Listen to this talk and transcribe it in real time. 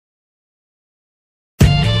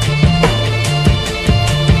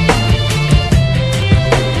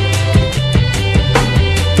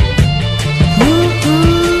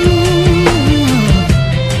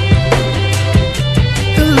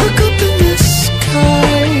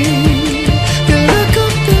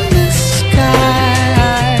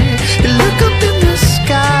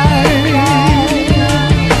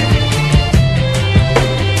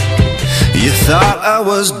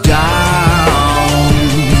was down,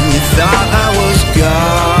 thought I was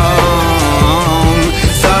gone,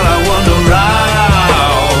 thought I won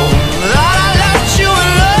around, thought I left you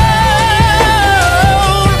alone.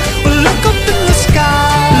 Well, look up in the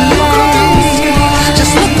sky,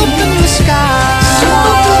 just look up in the sky.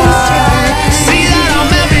 See that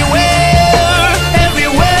I'm everywhere,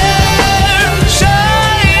 everywhere,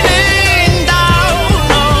 shining down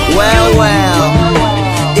on you.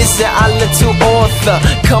 It's our little author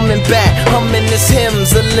coming back, humming his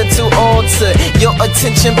hymns a little altered. Your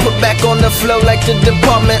attention put back on the flow like the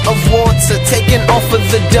Department of Water, taking off of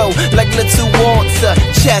the dough like little Walter.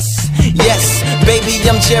 Chess, yes, baby,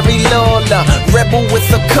 I'm Jerry Lawler, rebel with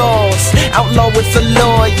a cause, outlaw with a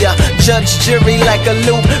lawyer, judge, jury like a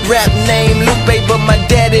loop, rap name Lupe, but my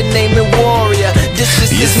daddy name it Warrior. This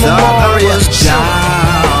is his memorial. You thought I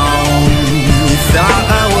was down, you thought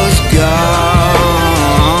I was gone,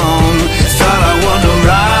 thought I won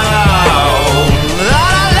around,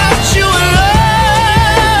 thought I left you alone.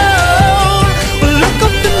 Well, look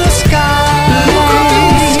up in the sky,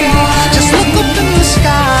 just look up in the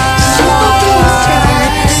sky.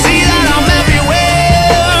 See that I'm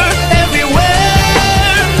everywhere,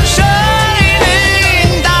 everywhere,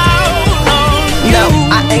 shining down on you. No,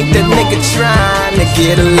 I ain't the nigga trying to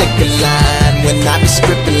get a liquor line. When I be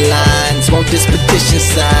scripting lines, want this petition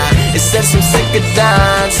sign. It says I'm sick of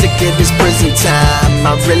dying, sick of this prison time.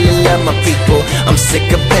 I really love my people, I'm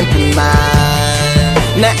sick of pimping mine.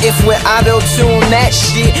 Now if we auto-tune that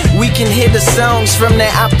shit, we can hear the songs from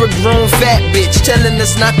that opera-grown fat bitch telling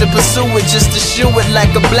us not to pursue it, just to shoe it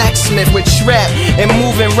like a blacksmith with trap, and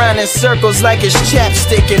moving round in circles like it's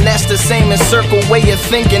chapstick. And that's the same in circle way of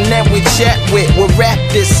thinking that we chat with. We'll wrap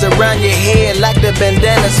this around your head like the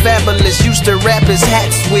bandana's fabulous used to wrap his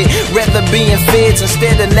hats with. Rather be in feds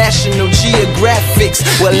instead of National Geographics.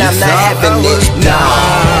 Well, I'm not having it, no.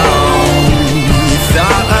 You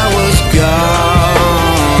thought I was gone,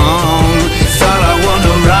 thought I won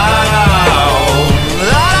around,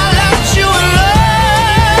 thought I left you alone.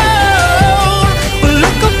 Well,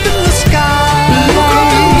 look up in the sky,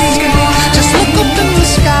 just look up in the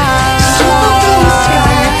sky.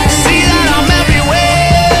 See that I'm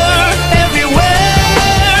everywhere,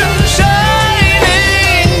 everywhere,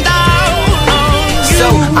 shining down on you. So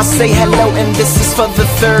I say hello and this is for the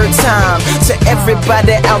third time to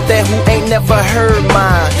everybody out there who ain't never heard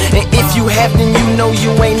mine. And if you have, then you know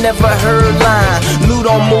you ain't never heard line. Lou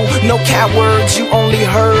don't move, no cowards, you only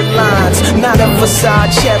heard lines. Not a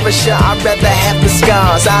facade cherisher, I'd rather have the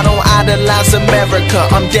scars. I don't idolize America,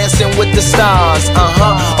 I'm dancing with the stars.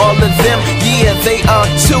 All of them, yeah, they are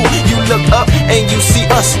too. You look up and you see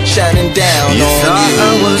us shining down You on thought you.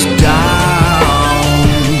 I was